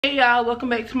Hey y'all, welcome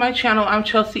back to my channel. I'm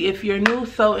Chelsea if you're new.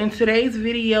 So in today's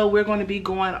video we're going to be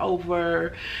going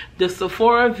over the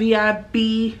Sephora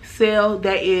VIB sale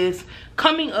that is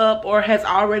coming up or has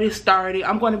already started.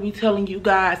 I'm going to be telling you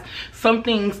guys some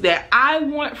things that I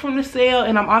want from the sale,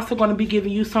 and I'm also going to be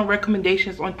giving you some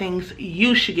recommendations on things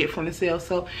you should get from the sale.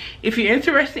 So if you're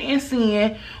interested in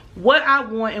seeing what I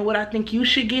want and what I think you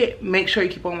should get, make sure you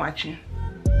keep on watching.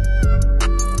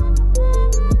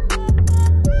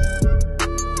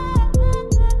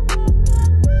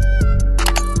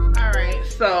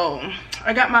 So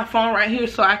I got my phone right here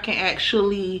so I can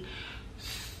actually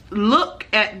look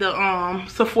at the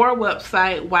Sephora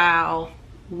website while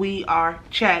we are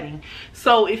chatting.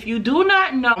 So if you do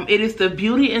not know, it is the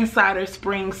Beauty Insider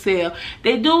Spring Sale.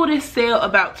 They do this sale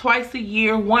about twice a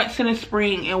year, once in the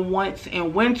spring and once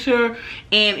in winter,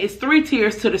 and it's 3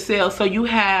 tiers to the sale. So you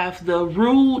have the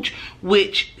Rouge,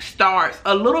 which starts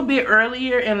a little bit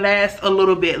earlier and lasts a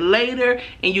little bit later,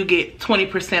 and you get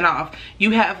 20% off.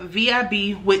 You have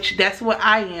VIB, which that's what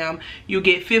I am. You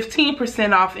get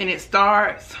 15% off, and it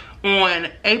starts on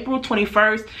April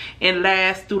 21st and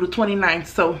lasts through the 29th,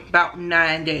 so about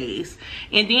 9 days.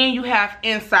 And then you have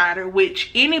Insider,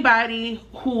 which anybody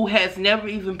who has never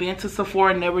even been to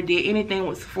Sephora, never did anything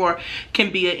with Sephora,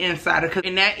 can be an insider,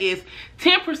 and that is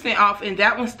 10% off, and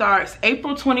that one starts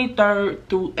April 23rd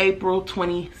through April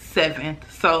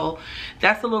 27th. So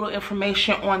that's a little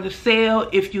information on the sale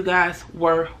if you guys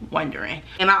were wondering.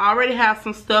 And I already have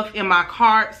some stuff in my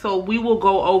cart, so we will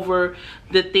go over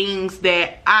the things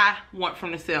that I want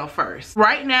from the sale first.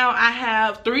 Right now I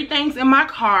have 3 things in my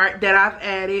cart that I've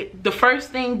added. The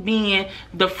first thing being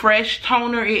the Fresh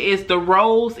Toner. It is the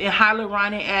Rose and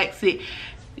Hyaluronic Acid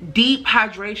Deep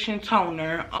Hydration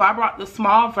Toner. I brought the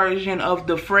small version of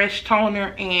the Fresh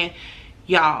Toner, and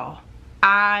y'all,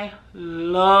 I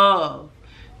love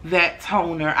that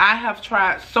toner. I have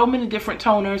tried so many different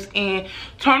toners, and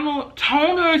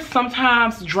toner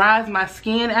sometimes dries my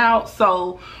skin out.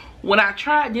 So when I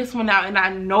tried this one out and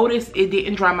I noticed it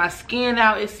didn't dry my skin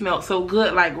out, it smelled so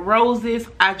good like roses,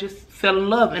 I just fell in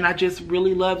love, and I just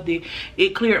really loved it.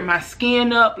 It cleared my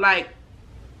skin up. Like,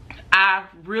 I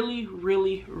really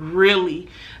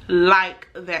like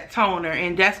that toner,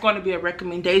 and that's going to be a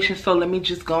recommendation. So let me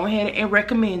just go ahead and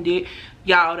recommend it.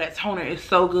 Y'all, that toner is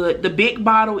so good. The big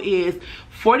bottle is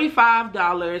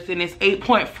 $45 and it's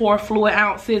 8.4 fluid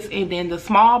ounces, and then the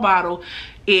small bottle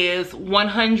is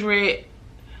 100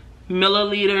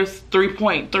 milliliters,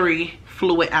 3.3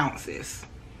 fluid ounces.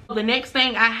 The next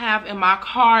thing I have in my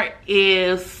cart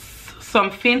is some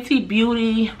Fenty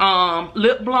Beauty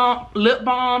lip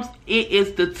balms. It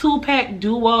is the 2-pack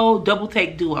double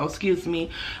take duo, excuse me,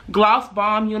 Gloss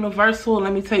Balm Universal.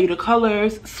 Let me tell you the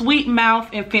colors: Sweet Mouth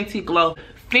and Fenty Glow.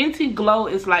 Fenty Glow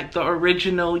is like the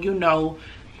original, you know,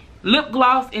 lip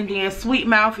gloss, and then Sweet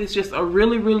Mouth is just a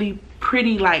really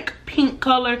pretty like pink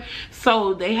color.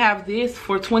 So they have this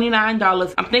for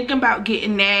 $29. I'm thinking about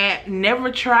getting that.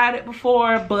 Never tried it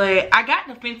before, but I got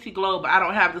the Fenty Glow, but I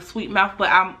don't have the Sweet Mouth.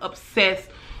 But I'm obsessed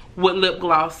with lip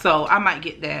gloss, so I might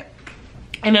get that.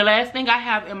 And the last thing I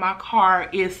have in my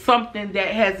cart is something that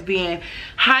has been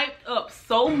hyped up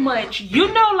so much.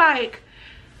 You know, like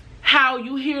how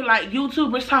you hear like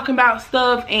YouTubers talking about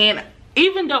stuff, and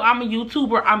even though I'm a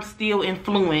YouTuber, I'm still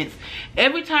influenced.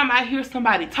 Every time I hear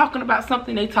somebody talking about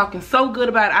something, they talking so good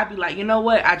about it, I be like, you know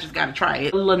what, I just gotta try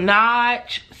it.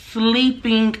 Laneige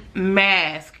sleeping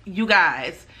mask. You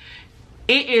guys,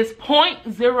 it is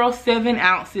 0.07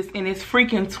 ounces and it's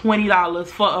freaking $20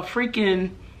 for a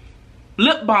freaking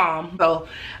lip balm. So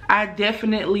I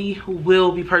definitely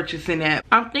will be purchasing that.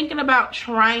 I'm thinking about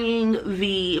trying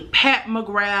the Pat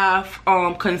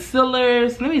McGrath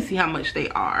concealers. Let me see how much they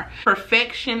are.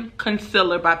 Perfection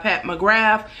Concealer by Pat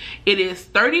McGrath. It is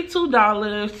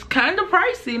 $32. Kind of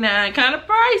pricey now, kind of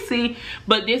pricey,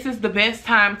 but this is the best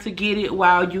time to get it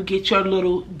while you get your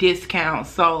little discount.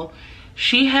 So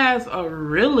she has a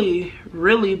really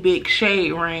big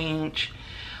shade range.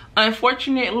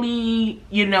 Unfortunately,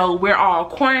 you know, we're all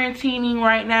quarantining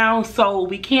right now, so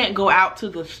we can't go out to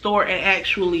the store and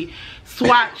actually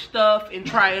swatch stuff and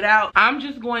try it out. I'm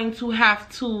just going to have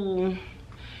to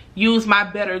use my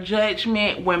better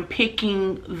judgment when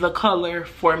picking the color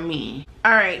for me.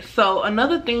 Alright, so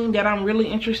another thing that I'm really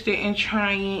interested in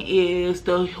trying is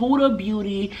the Huda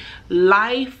Beauty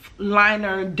Life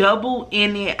Liner Double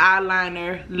Ended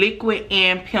Eyeliner Liquid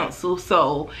and Pencil.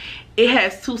 So it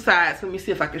has 2 sides. Let me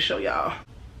see if I can show y'all.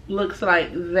 Looks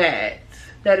like that.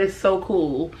 That is so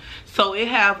cool. So it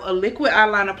have a liquid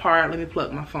eyeliner part. Let me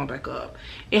plug my phone back up.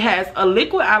 It has a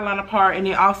liquid eyeliner part, and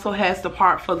it also has the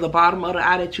part for the bottom of the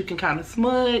eye that you can kind of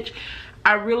smudge.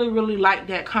 I really like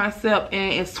that concept,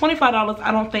 and it's $25.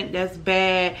 I don't think that's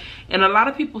bad. And a lot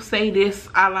of people say this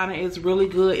eyeliner is really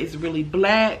good. It's really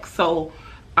black, so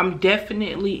I'm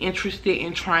definitely interested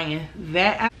in trying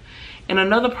that out. And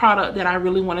another product that I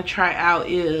really want to try out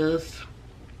is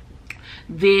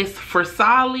this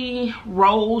Versali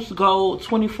Rose Gold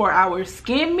 24-hour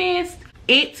Skin Mist.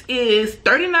 It is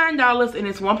 $39 and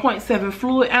it's 1.7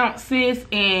 fluid ounces,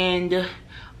 and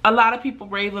a lot of people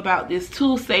rave about this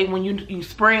too, say when you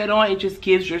spray it on, it just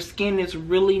gives your skin this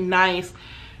really nice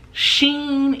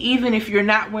sheen, even if you're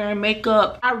not wearing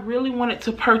makeup. I really wanted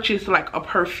to purchase like a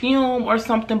perfume or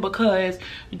something, because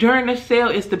during the sale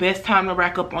it's the best time to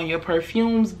rack up on your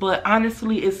perfumes, but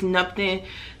honestly it's nothing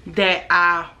that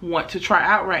I want to try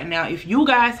out right now. If you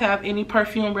guys have any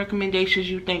perfume recommendations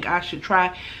you think I should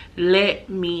try, let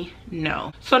me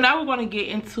know. So now we're going to get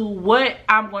into what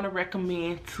I'm going to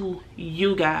recommend to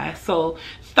you guys. So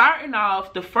starting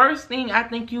off, the first thing I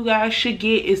think you guys should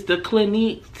get is the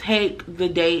Clinique Take the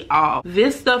Day Off.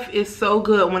 This stuff is so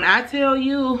good. When I tell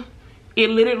you it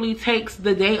literally takes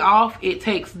the day off, it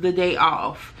takes the day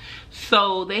off.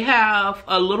 So they have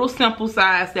a little simple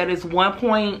size that is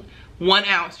 1.1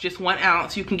 ounce, just 1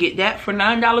 ounce. You can get that for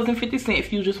 $9.50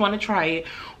 if you just want to try it,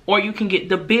 or you can get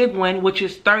the big one, which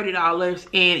is $30,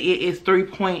 and it is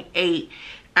 3.8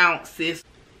 ounces.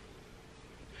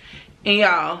 And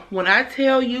y'all, when I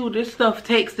tell you this stuff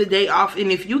takes the day off,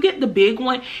 and if you get the big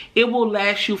one, it will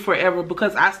last you forever,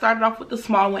 because I started off with the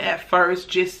small one at first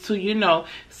just to, you know,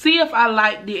 see if I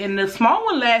liked it, and the small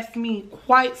one lasts me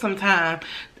quite some time.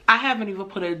 I haven't even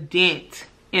put a dent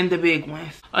in the big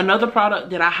ones. Another product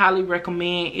that I highly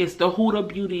recommend is the Huda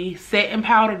Beauty setting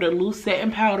powder, the loose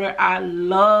setting powder. I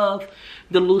love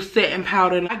the loose setting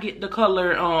powder. I get the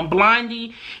color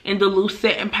Blondie in the loose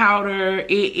setting powder.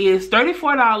 It is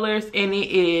 $34 and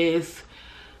it is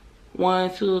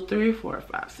 1, 2, 3, 4,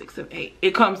 5, 6, 7, 8.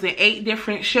 It comes in 8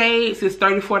 different shades. It's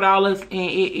 $34 and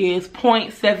it is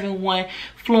 0.71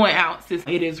 fluid ounces.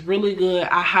 It is really good.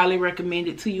 I highly recommend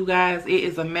it to you guys. It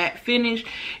is a matte finish.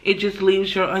 It just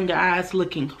leaves your under eyes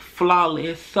looking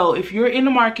flawless. So if you're in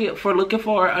the market for looking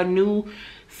for a new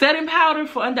setting powder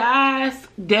for under eyes,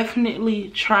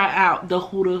 definitely try out the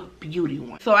Huda Beauty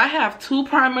one. So I have 2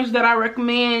 primers that I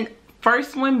recommend.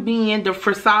 First one being the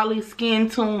Versali Skin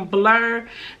Tone Blur.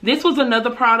 This was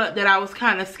another product that I was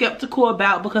kind of skeptical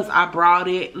about because I brought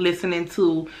it listening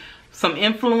to some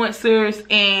influencers,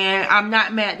 and I'm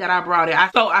not mad that I brought it.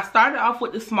 So I started off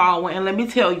with the small one, and let me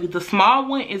tell you, the small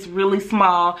one is really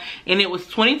small, and it was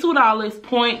 $22,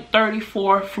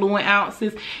 0.34 fluid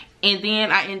ounces. And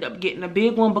then I end up getting a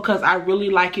big one because I really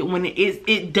like it when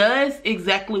it does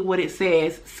exactly what it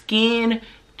says, Skin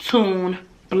Tone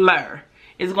Blur.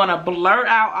 It's going to blur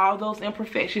out all those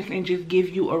imperfections and just give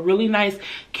you a really nice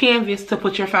canvas to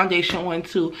put your foundation on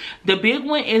too. The big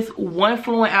one is 1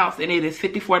 fluid ounce and it is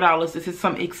 $54. This is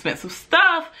some expensive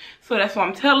stuff. So that's why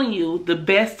I'm telling you, the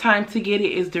best time to get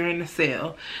it is during the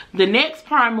sale. The next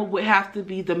primer would have to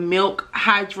be the Milk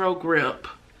Hydro Grip.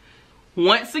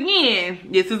 Once again,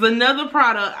 this is another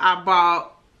product I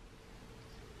bought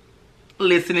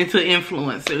listening to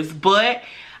influencers, but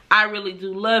I really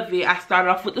do love it. I started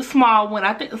off with the small one.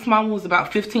 I think the small one was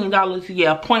about $15.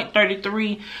 Yeah,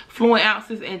 0.33 fluid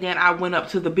ounces. And then I went up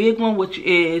to the big one, which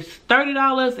is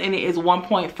 $30. And it is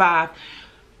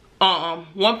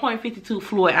 1.52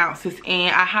 fluid ounces.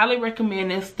 And I highly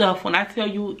recommend this stuff. When I tell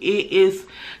you, it is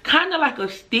kind of like a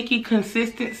sticky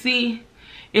consistency.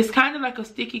 It's kind of like a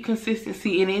sticky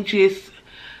consistency. And it just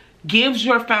gives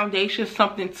your foundation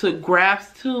something to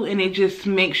grasp to, and it just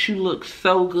makes you look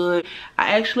so good.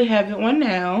 I actually have it on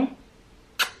now.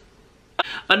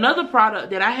 Another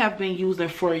product that I have been using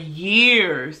for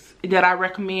years that I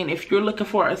recommend if you're looking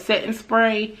for a setting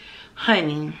spray,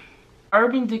 honey,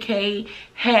 Urban Decay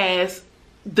has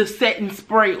the setting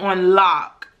spray on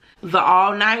lock. The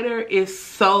all-nighter is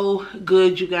so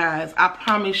good, you guys. I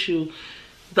promise you,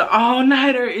 the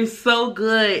all-nighter is so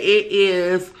good. It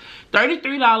is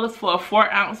 $33 for a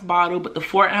 4-ounce bottle, but the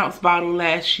 4-ounce bottle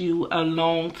lasts you a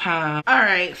long time. All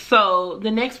right, so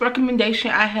the next recommendation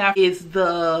I have is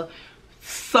the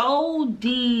Sol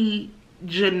de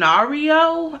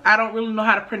Janeiro. I don't really know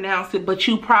how to pronounce it, but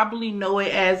you probably know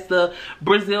it as the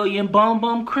Brazilian Bum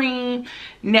Bum Cream.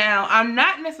 Now, I'm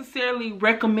not necessarily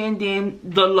recommending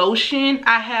the lotion.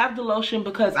 I have the lotion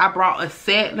because I brought a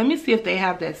set. Let me see if they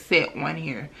have that set one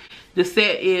here. The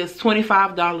set is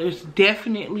 $25.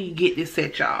 Definitely get this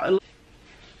set, y'all.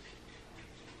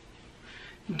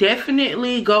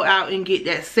 Definitely go out and get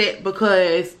that set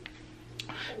because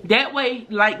That way,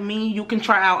 like me, you can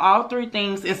try out all 3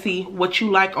 things and see what you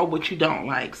like or what you don't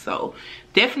like. So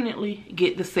definitely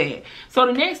get the set. So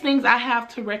the next things I have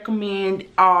to recommend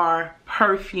are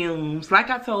perfumes. Like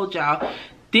I told y'all,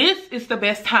 this is the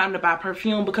best time to buy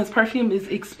perfume because perfume is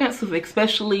expensive,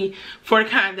 especially for the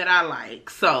kind that I like.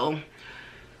 So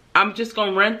I'm just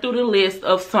gonna run through the list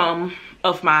of some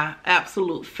of my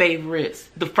absolute favorites.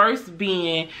 The first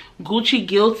being Gucci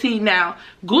Guilty. Now,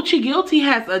 Gucci Guilty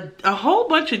has a whole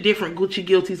bunch of different Gucci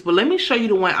Guilties, but let me show you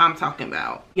the one I'm talking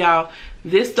about. Y'all,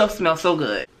 this stuff smells so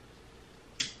good.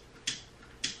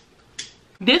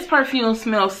 This perfume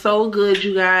smells so good,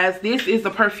 you guys. This is a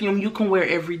perfume you can wear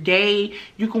every day.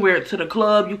 You can wear it to the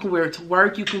club. You can wear it to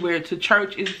work. You can wear it to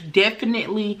church. It's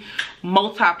definitely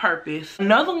multi-purpose.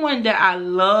 Another one that I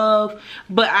love,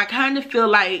 but I kind of feel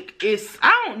like it's,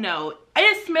 I don't know.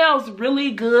 It smells really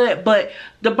good, but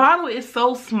the bottle is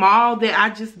so small that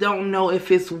I just don't know if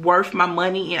it's worth my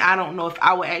money. And I don't know if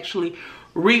I would actually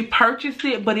repurchase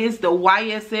it. But it's the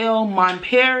YSL Mon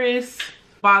Paris.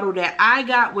 Bottle that I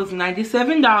got was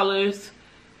 $97.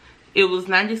 It was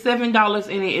 $97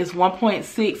 and it is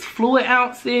 1.6 fluid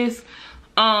ounces.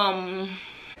 I'm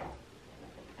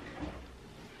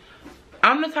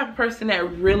the type of person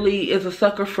that really is a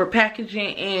sucker for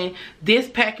packaging, and this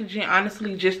packaging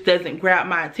honestly just doesn't grab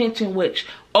my attention, which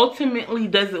ultimately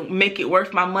doesn't make it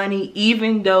worth my money,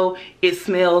 even though it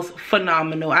smells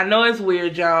phenomenal. I know it's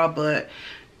weird, y'all, but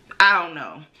I don't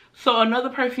know. So another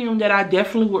perfume that I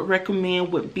definitely would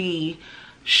recommend would be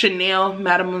Chanel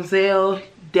Mademoiselle.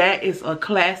 That is a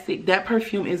classic. That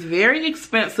perfume is very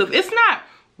expensive. It's not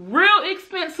real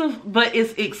expensive, but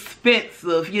it's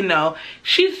expensive, you know.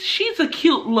 She's a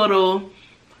cute little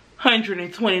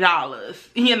 $120,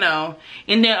 you know.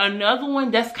 And then another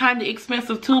one that's kind of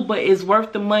expensive too, but is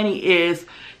worth the money is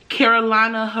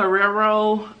Carolina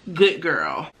Herrera Good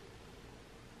Girl.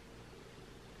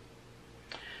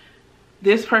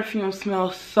 This perfume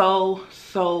smells so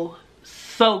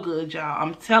good, y'all.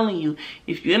 I'm telling you,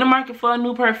 if you're in the market for a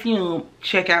new perfume,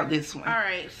 check out this one. All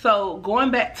right, so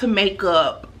going back to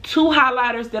makeup, 2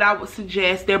 highlighters that I would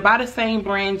suggest. They're by the same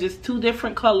brand, just 2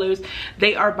 different colors.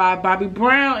 They are by Bobbi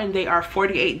Brown and they are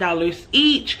 $48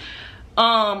 each.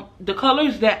 The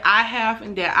colors that I have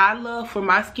and that I love for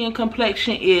my skin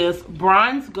complexion is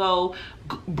Bronze Glow,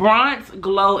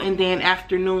 and then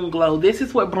Afternoon Glow. This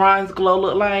is what Bronze Glow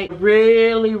look like.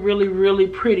 Really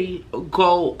pretty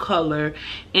gold color.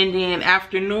 And then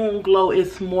Afternoon Glow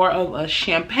is more of a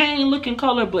champagne looking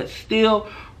color, but still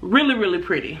really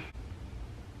pretty.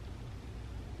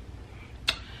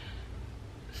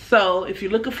 So if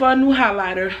you're looking for a new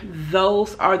highlighter,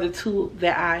 those are the 2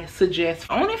 that I suggest.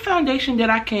 The only foundation that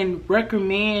I can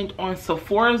recommend on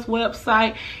Sephora's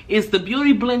website is the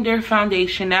Beauty Blender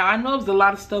foundation. Now, I know there's a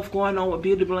lot of stuff going on with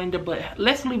Beauty Blender, but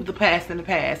let's leave the past in the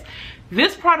past.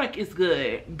 This product is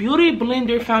good. Beauty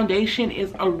Blender foundation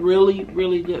is a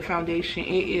really good foundation.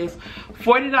 It is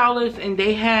 $40 and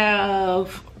they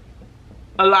have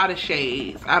a lot of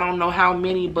shades. I don't know how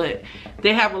many, but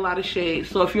they have a lot of shades.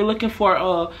 So if you're looking for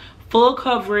a full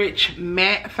coverage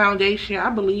matte foundation,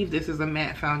 I believe this is a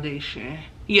matte foundation.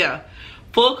 Yeah,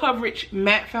 full coverage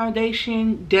matte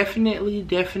foundation, definitely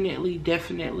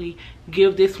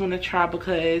give this one a try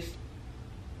because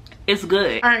it's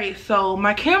good. All right, so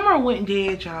my camera went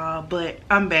dead, y'all, but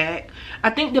I'm back. I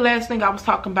think the last thing I was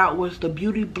talking about was the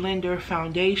Beauty Blender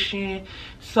foundation.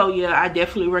 So yeah, I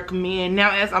definitely recommend. Now,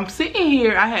 as I'm sitting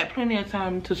here, I had plenty of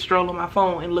time to stroll on my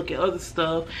phone and look at other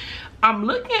stuff. I'm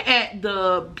looking at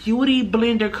the Beauty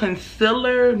Blender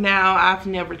concealer. Now, I've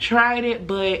never tried it,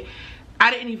 but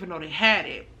I didn't even know they had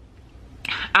it.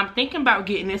 I'm thinking about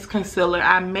getting this concealer.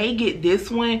 I may get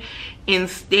this one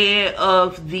instead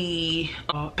of the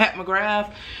Pat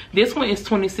McGrath. This one is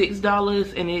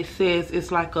 $26 and it says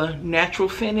it's like a natural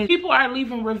finish. People are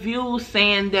leaving reviews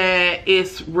saying that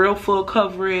it's real full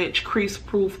coverage, crease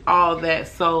proof, all that.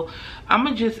 So I'm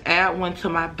gonna just add one to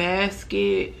my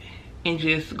basket and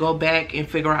just go back and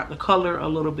figure out the color a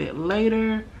little bit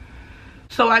later.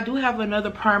 So I do have another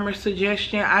primer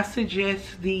suggestion. I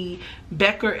suggest the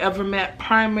Becker Evermatte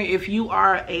primer. If you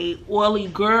are a oily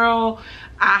girl,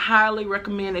 I highly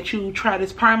recommend that you try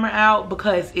this primer out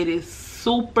because it is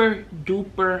super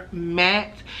duper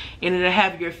matte and it'll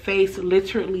have your face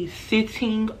literally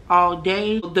sitting all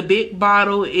day. The big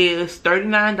bottle is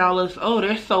 $39. Oh,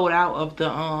 they're sold out of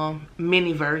the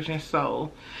mini version,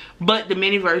 so but the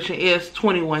mini version is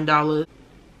 $21.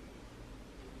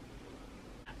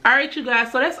 All right, you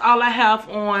guys, so that's all I have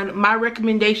on my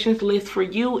recommendations list for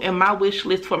you and my wish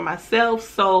list for myself.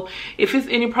 So if it's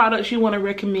any products you want to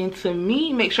recommend to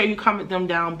me, make sure you comment them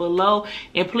down below,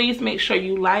 and please make sure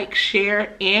you like,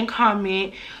 share, and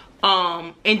comment.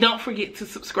 And don't forget to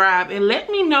subscribe, and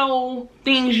let me know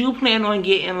things you plan on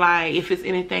getting, like if it's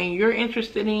anything you're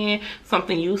interested in,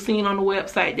 something you've seen on the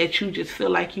website that you just feel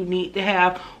like you need to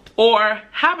have. Or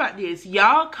how about this,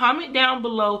 y'all comment down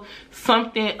below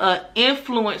something a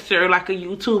influencer like a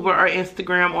YouTuber or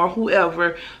Instagram or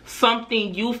whoever,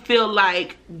 something you feel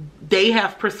like they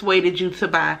have persuaded you to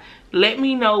buy. Let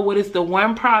me know what is the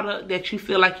one product that you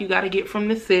feel like you got to get from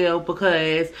the sale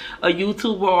because a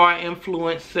YouTuber or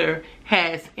influencer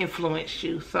has influenced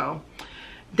you. So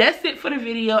that's it for the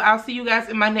video. I'll see you guys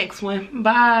in my next one.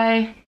 Bye.